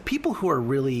 But the people who are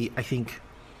really, I think,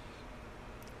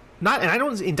 not, and I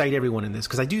don't indict everyone in this,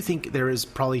 because I do think there is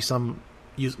probably some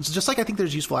just like I think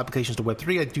there's useful applications to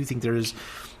Web3, I do think there is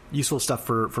useful stuff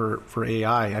for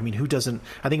AI. I mean, who doesn't?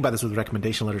 I think about this with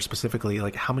recommendation letters specifically.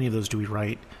 Like, how many of those do we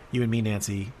write, you and me,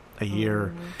 Nancy, a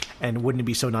year? Mm-hmm. And wouldn't it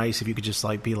be so nice if you could just,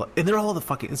 like, be like, and they're all the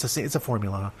fucking, it's a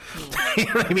formula. Mm-hmm. You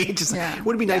know what I mean?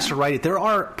 Wouldn't it be nice to write it? There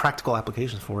are practical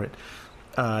applications for it.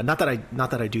 Not that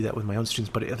I do that with my own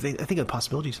students, but I think of the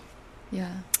possibilities.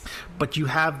 Yeah. But you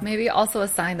have maybe also a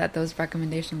sign that those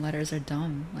recommendation letters are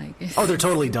dumb. Like, oh, they're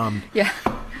totally dumb. Yeah.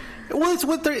 Well, it's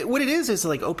what it is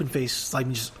like open face, like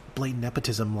just blatant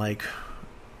nepotism. Like,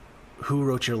 who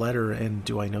wrote your letter and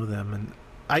do I know them? And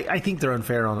I think they're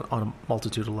unfair on a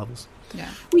multitude of levels. Yeah.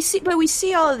 We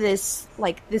see all of this,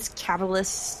 like, this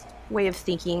capitalist way of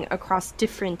thinking across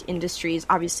different industries.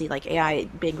 Obviously, like, AI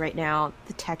big right now,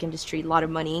 the tech industry, a lot of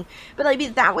money. But I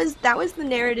mean, that was the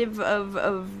narrative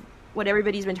of what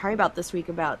everybody's been talking about this week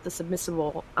about the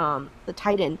submissible, the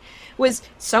Titan, was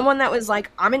someone that was like,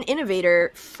 I'm an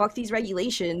innovator, fuck these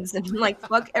regulations, and like,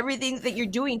 fuck everything that you're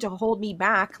doing to hold me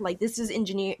back. Like, this is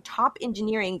top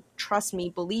engineering, trust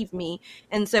me, believe me.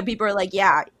 And so people are like,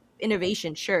 yeah,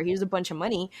 innovation, sure, here's a bunch of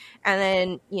money. And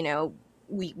then,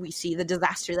 we see the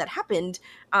disaster that happened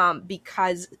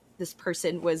because this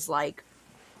person was like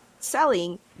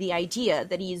selling the idea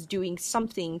that he is doing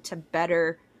something to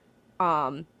better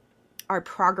our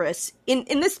progress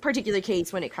in this particular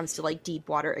case when it comes to, like, deep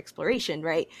water exploration,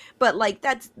 right? But, like,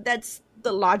 that's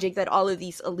the logic that all of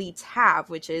these elites have,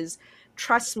 which is,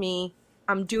 trust me,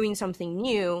 I'm doing something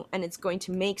new and it's going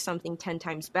to make something 10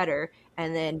 times better.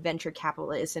 And then venture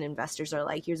capitalists and investors are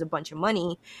like, here's a bunch of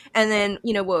money. And then,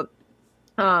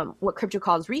 what crypto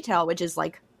calls retail, which is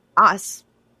like us,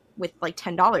 with like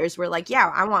 $10, we're like,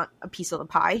 yeah, I want a piece of the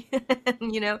pie,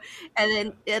 you know?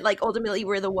 And then like ultimately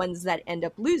we're the ones that end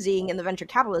up losing, and the venture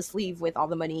capitalists leave with all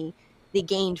the money they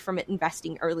gained from it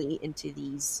investing early into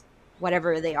these,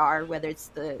 whatever they are, whether it's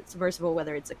the submersible,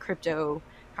 whether it's a crypto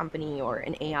company or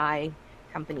an AI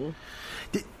company.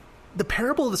 The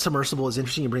parable of the submersible is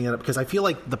interesting you bring that up, because I feel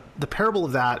like the parable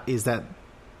of that is that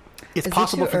it's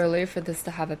possible. Is it too early for this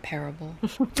to have a parable?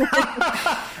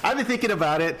 I've been thinking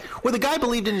about it. Well, the guy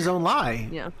believed in his own lie.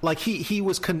 Yeah. Like he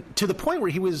was to the point where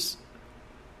he was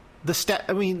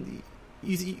I mean,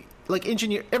 like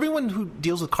engineer, everyone who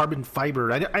deals with carbon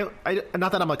fiber. I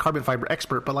not that I'm a carbon fiber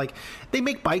expert, but like they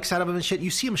make bikes out of them and shit. You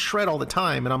see them shred all the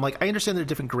time, and I'm like, I understand there are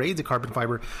different grades of carbon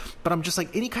fiber, but I'm just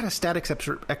like, any kind of statics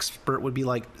expert would be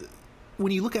like,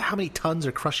 when you look at how many tons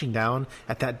are crushing down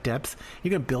at that depth,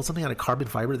 you're going to build something out of carbon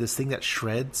fiber, this thing that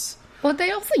shreds. Well, they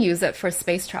also use it for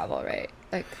space travel, right?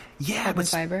 Like, yeah, carbon but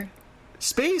fiber.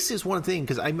 Space is one thing,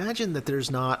 because I imagine that there's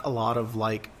not a lot of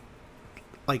like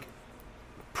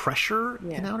pressure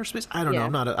in outer space. I don't know.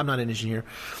 I'm not an engineer,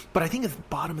 but I think at the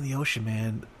bottom of the ocean,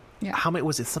 man, how many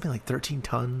was it? Something like 13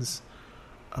 tons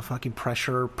of fucking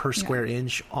pressure per square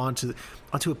inch onto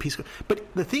a piece. But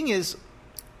the thing is,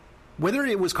 whether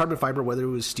it was carbon fiber, whether it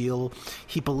was steel,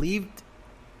 he believed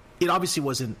it obviously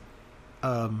wasn't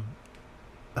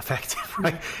effective,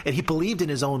 right? And he believed in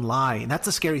his own lie. And that's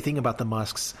the scary thing about the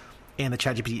Musks and the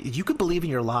ChatGPT. You can believe in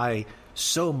your lie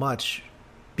so much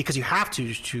because you have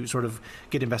to sort of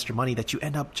get investor money that you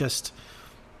end up just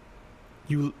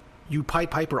you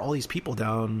Pied Piper all these people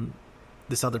down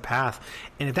this other path.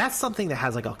 And if that's something that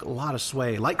has like a lot of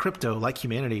sway, like crypto, like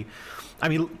humanity. I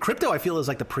mean, crypto I feel is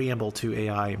like the preamble to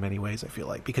AI in many ways, I feel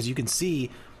like, because you can see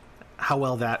how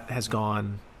well that has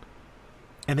gone.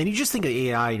 And then you just think of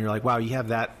AI and you're like, wow, you have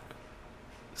that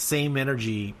same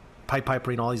energy Pied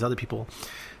Pipering all these other people.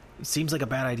 It seems like a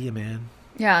bad idea, man.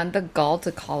 Yeah, and the gall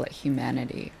to call it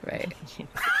humanity, right?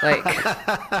 Like,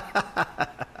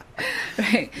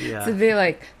 right? Yeah. To be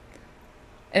like,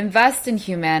 invest in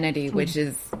humanity, which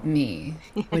is me,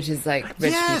 which is like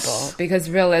rich people, because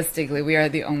realistically, we are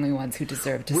the only ones who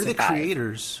deserve to survive. We're the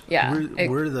creators. Yeah,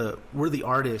 we're the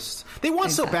artists. They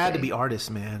want so bad to be artists,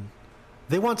 man.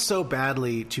 They want so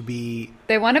badly to be.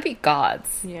 They want to be gods.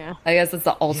 Yeah, I guess it's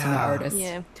the ultimate artist.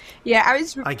 Yeah.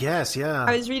 I guess. Yeah.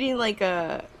 I was reading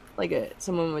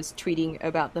someone was tweeting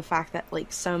about the fact that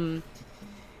like some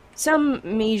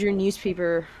major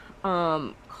newspaper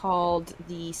called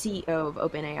the CEO of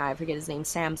OpenAI, I forget his name,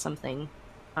 Sam something.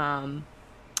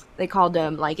 They called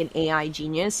him like an AI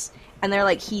genius, and they're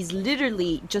like, he's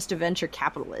literally just a venture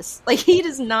capitalist. Like, he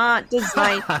does not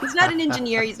design. He's not an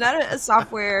engineer. He's not a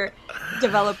software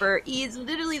developer. He's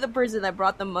literally the person that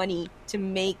brought the money to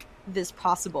make this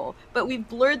possible. But we've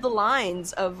blurred the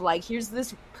lines of like, here's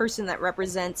this person that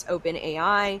represents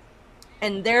OpenAI,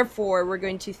 and therefore we're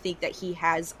going to think that he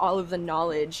has all of the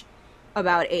knowledge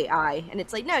about AI. And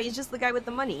it's like, no, he's just the guy with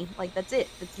the money. Like, that's it.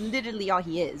 That's literally all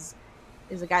he is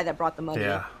the guy that brought the money.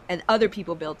 And other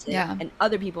people built it, and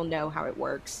other people know how it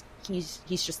works. He's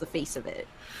just the face of it.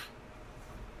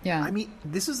 Yeah. I mean,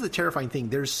 this is the terrifying thing.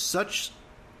 There's such,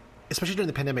 especially during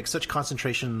the pandemic, such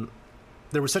concentration.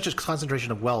 There was such a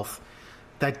concentration of wealth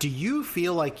that, do you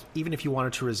feel like even if you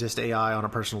wanted to resist AI on a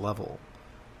personal level,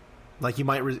 like you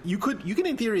might, you can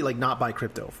in theory like not buy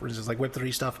crypto, for instance, like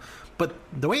Web3 stuff. But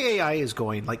the way AI is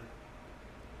going, like,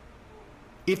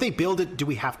 if they build it, do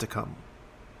we have to come?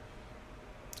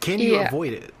 Can you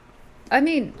avoid it? I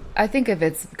mean, I think if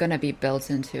it's going to be built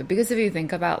into, because if you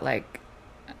think about like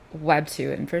Web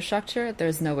 2 infrastructure,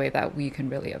 there's no way that we can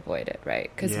really avoid it, right?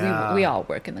 Because we all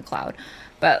work in the cloud.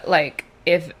 But like,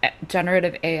 if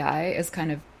generative AI is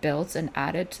kind of built and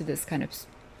added to this kind of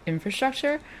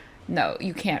infrastructure, no,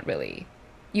 you can't really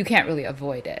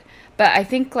avoid it. But I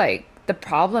think like the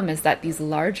problem is that these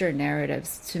larger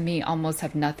narratives to me almost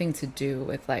have nothing to do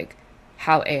with like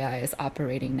how AI is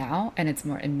operating now and its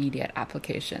more immediate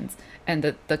applications and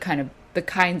the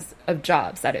kinds of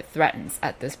jobs that it threatens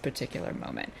at this particular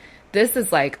moment. This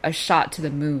is like a shot to the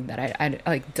moon that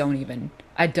I don't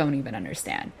even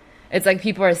understand. It's like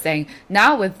people are saying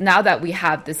now that we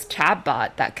have this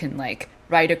chatbot that can like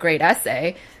write a great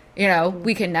essay, you know,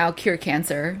 we can now cure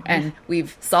cancer and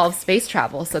we've solved space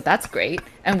travel, so that's great,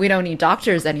 and we don't need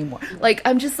doctors anymore. Like,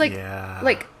 I'm just like,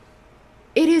 like,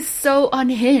 it is so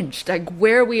unhinged, like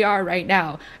where we are right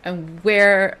now and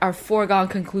where our foregone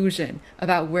conclusion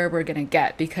about where we're gonna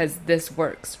get because this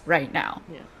works right now.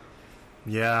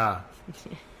 Yeah.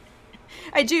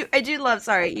 I do love.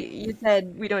 Sorry, you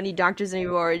said we don't need doctors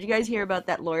anymore. Did you guys hear about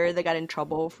that lawyer that got in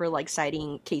trouble for like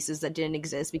citing cases that didn't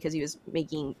exist because he was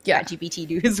making ChatGPT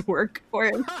do his work for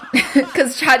him?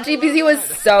 Because ChatGPT was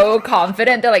so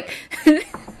confident. They're like,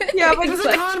 yeah, but This is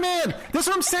a con man. That's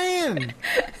what I'm saying.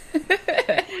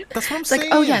 That's what I'm saying. like,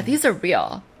 oh yeah, these are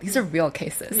real. These are real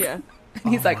cases. yeah,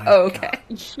 And he's like, my oh, okay.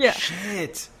 yeah.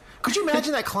 Shit. Could you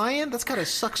imagine that client? That's gotta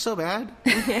suck so bad.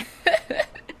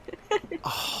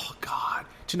 Oh God.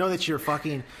 To know that you're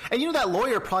fucking, and you know that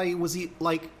lawyer probably was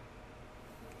like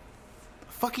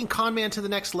fucking con man to the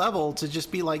next level, to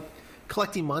just be like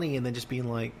collecting money and then just being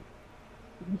like,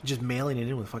 just mailing it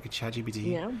in with fucking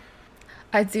ChatGPT. Yeah.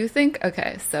 I do think,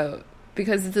 okay, so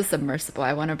because it's a submersible,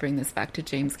 I want to bring this back to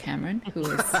James Cameron, who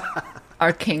is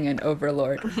our king and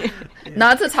overlord. Yeah.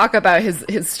 Not to talk about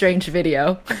his strange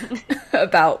video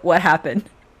about what happened.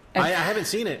 I haven't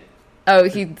seen it. Oh,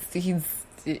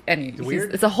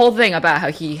 it's a whole thing about how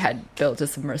he had built a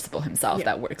submersible himself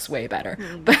that works way better.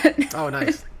 But oh,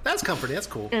 nice. That's comforting. That's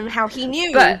cool. And how he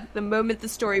knew the moment the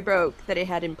story broke that it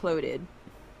had imploded.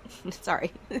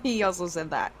 Sorry, he also said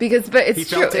that but it's he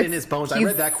true. felt it in his bones. I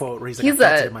read that quote where he's like, I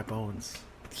felt it in my bones.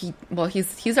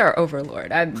 He's our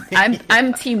overlord.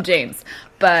 I'm Team James,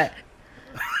 but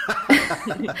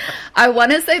I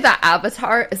want to say that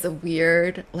Avatar is a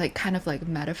weird, like, kind of like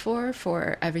metaphor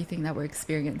for everything that we're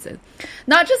experiencing.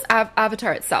 Not just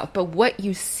Avatar itself, but what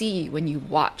you see when you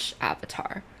watch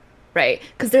Avatar, right?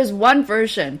 Because there's one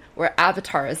version where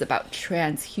Avatar is about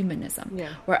transhumanism,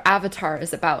 where Avatar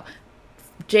is about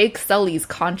Jake Sully's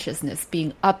consciousness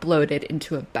being uploaded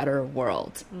into a better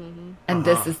world. And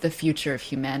this is the future of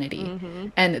humanity.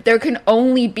 And there can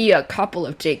only be a couple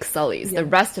of Jake Sullys. The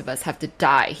rest of us have to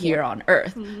die here on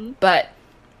Earth. But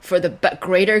for the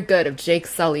greater good of Jake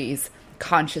Sully's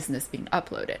consciousness being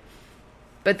uploaded.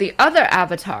 But the other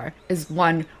Avatar is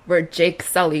one where Jake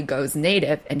Sully goes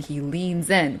native and he leans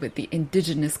in with the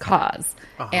indigenous cause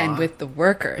and with the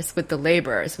workers, with the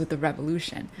laborers, with the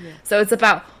revolution. So it's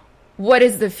about, what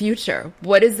is the future?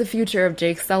 What is the future of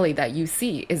Jake Sully that you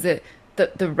see? Is it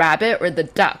the rabbit or the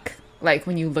duck? Like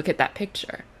when you look at that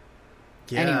picture.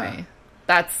 Yeah. Anyway,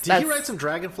 Did he ride some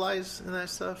dragonflies and that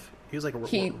stuff? He was like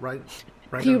he rides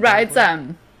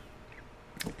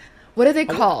what are they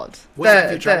called? What's the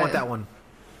future? I want that one.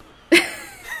 I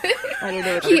don't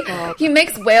know what they're called. He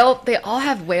makes whale. They all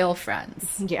have whale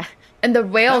friends. Yeah, and the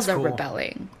whales That's are cool.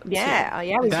 rebelling.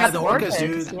 Yeah, we've got the orcas,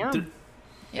 dude.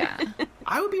 Yeah.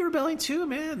 I would be rebelling too,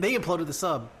 man. They imploded the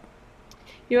sub.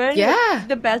 You know,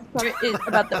 the best part is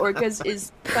about the orcas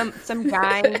is some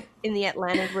guy in the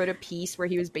Atlantic wrote a piece where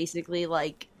he was basically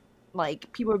like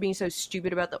people are being so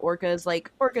stupid about the orcas, like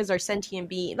orcas are sentient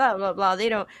beings, blah blah blah. They're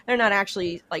not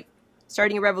actually like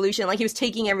starting a revolution. Like he was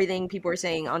taking everything people were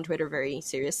saying on Twitter very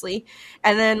seriously,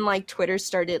 and then like Twitter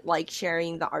started like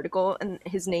sharing the article, and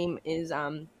his name is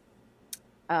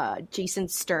Jason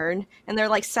Stern, and they're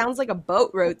like, sounds like a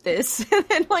boat wrote this. And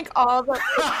then like all the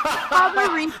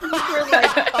retweets were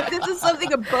like, this is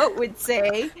something a boat would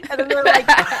say, and then they're like,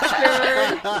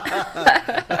 Stern.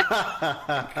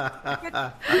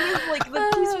 Like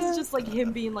the piece was just like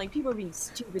him being like, people are being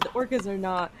stupid, the orcas they're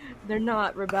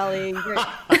not rebelling,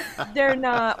 they're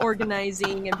not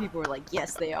organizing, and people were like,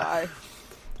 yes they are.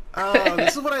 Oh,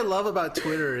 this is what I love about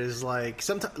Twitter is like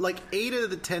sometimes, like 8 out of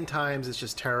the 10 times it's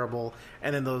just terrible,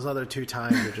 and then those other 2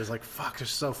 times you're just like, fuck, they're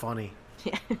so funny.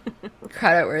 Yeah.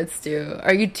 Credit where it's due.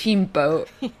 Are you team boat?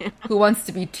 Yeah. Who wants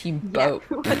to be team boat?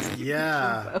 Who wants to be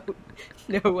team boat?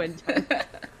 No one does.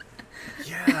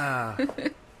 Yeah.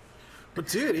 But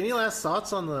dude, any last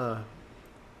thoughts on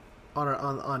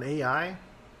on AI?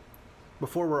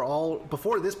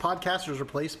 Before this podcast was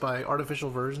replaced by artificial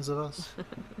versions of us?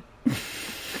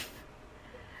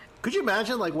 Could you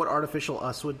imagine like what artificial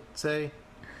us would say?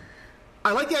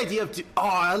 I like the idea of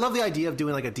I love the idea of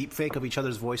doing like a deep fake of each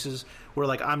other's voices, where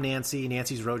like I'm Nancy,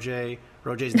 Nancy's Roger,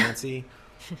 Roger's Nancy.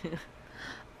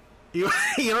 You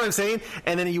know what I'm saying?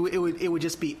 And then it would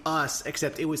just be us,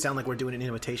 except it would sound like we're doing an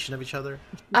imitation of each other.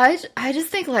 I just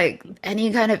think like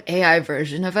any kind of AI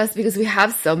version of us, because we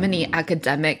have so many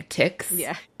academic tics.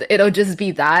 Yeah, it'll just be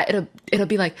that. It'll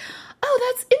be like,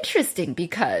 oh, that's interesting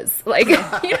because, like,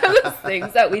 you know, those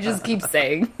things that we just keep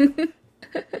saying.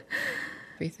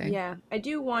 Everything. Yeah, I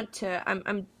do want to.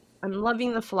 I'm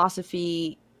loving the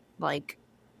philosophy, like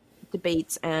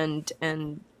debates and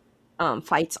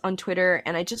fights on Twitter,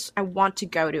 and I want to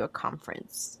go to a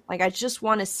conference. Like, I just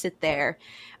want to sit there.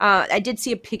 I did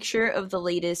see a picture of the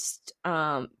latest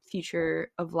Future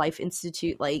of Life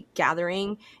Institute like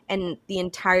gathering, and the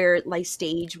entire like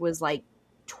stage was like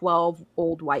 12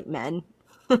 old white men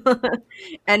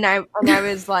and I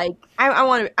was like, I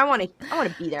want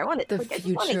to be there. I want to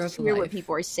hear what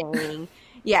people are saying.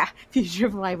 Yeah, future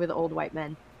of life with old white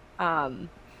men. So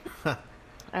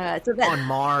that, on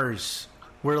Mars,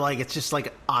 where like it's just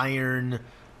like iron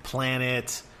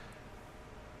planet,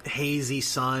 hazy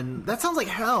sun. That sounds like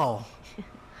hell.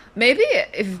 Maybe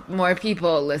if more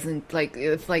people listen, like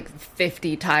if like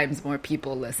 50 times more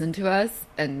people listen to us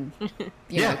and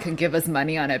you know can give us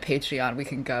money on a Patreon, we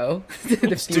can go to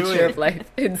the Future of Life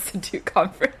Institute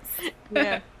conference.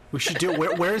 Yeah, we should do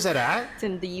it. Where is that at? It's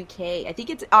in the UK. I think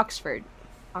it's Oxford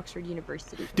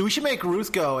University. We should make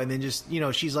Ruth go, and then just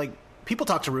she's like, people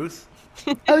talk to Ruth.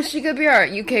 Oh, she could be our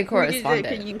UK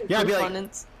correspondent. Yeah, be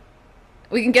like,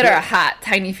 we can get her a hat,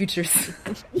 Tiny Futures.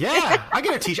 Yeah, I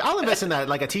get a t-shirt. I'll invest in that,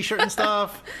 like a t-shirt and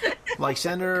stuff. Like,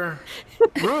 send her.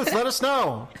 Ruth, let us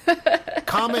know.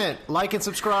 Comment, like, and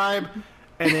subscribe.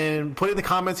 And then put in the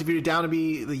comments if you're down to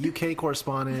be the UK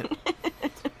correspondent.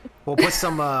 We'll put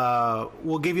some,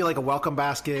 we'll give you like a welcome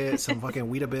basket, some fucking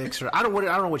Weetabix, or I don't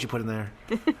know what you put in there.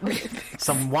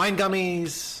 Some wine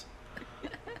gummies,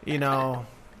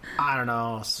 I don't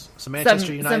know, some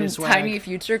Manchester United some swag. Tiny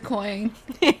Future coin,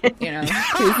 we create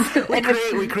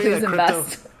a crypto.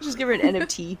 Just give her an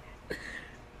NFT.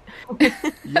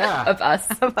 Yeah, of us.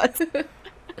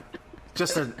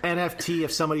 Just an NFT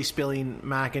of somebody spilling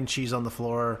mac and cheese on the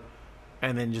floor,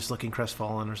 and then just looking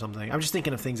crestfallen or something. I'm just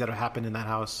thinking of things that have happened in that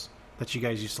house that you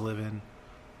guys used to live in.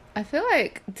 I feel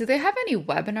like, do they have any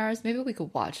webinars? Maybe we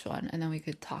could watch one and then we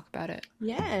could talk about it.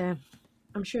 Yeah,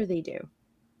 I'm sure they do.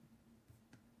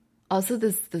 Also,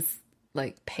 this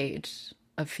like page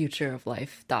of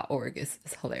futureoflife.org is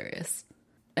hilarious.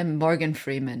 And Morgan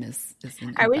Freeman is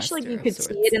an I wish like you could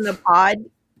see it in the pod,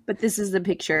 but this is the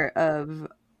picture of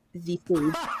the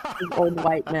food of old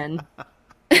white men.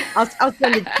 I'll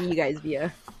send it to you guys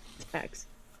via text.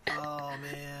 Oh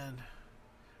man.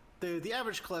 Dude, the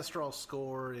average cholesterol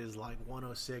score is like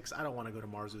 106. I don't want to go to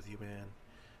Mars with you, man.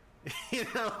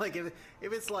 Like if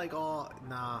it's like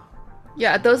nah.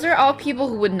 Yeah, those are all people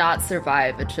who would not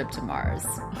survive a trip to Mars.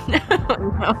 No.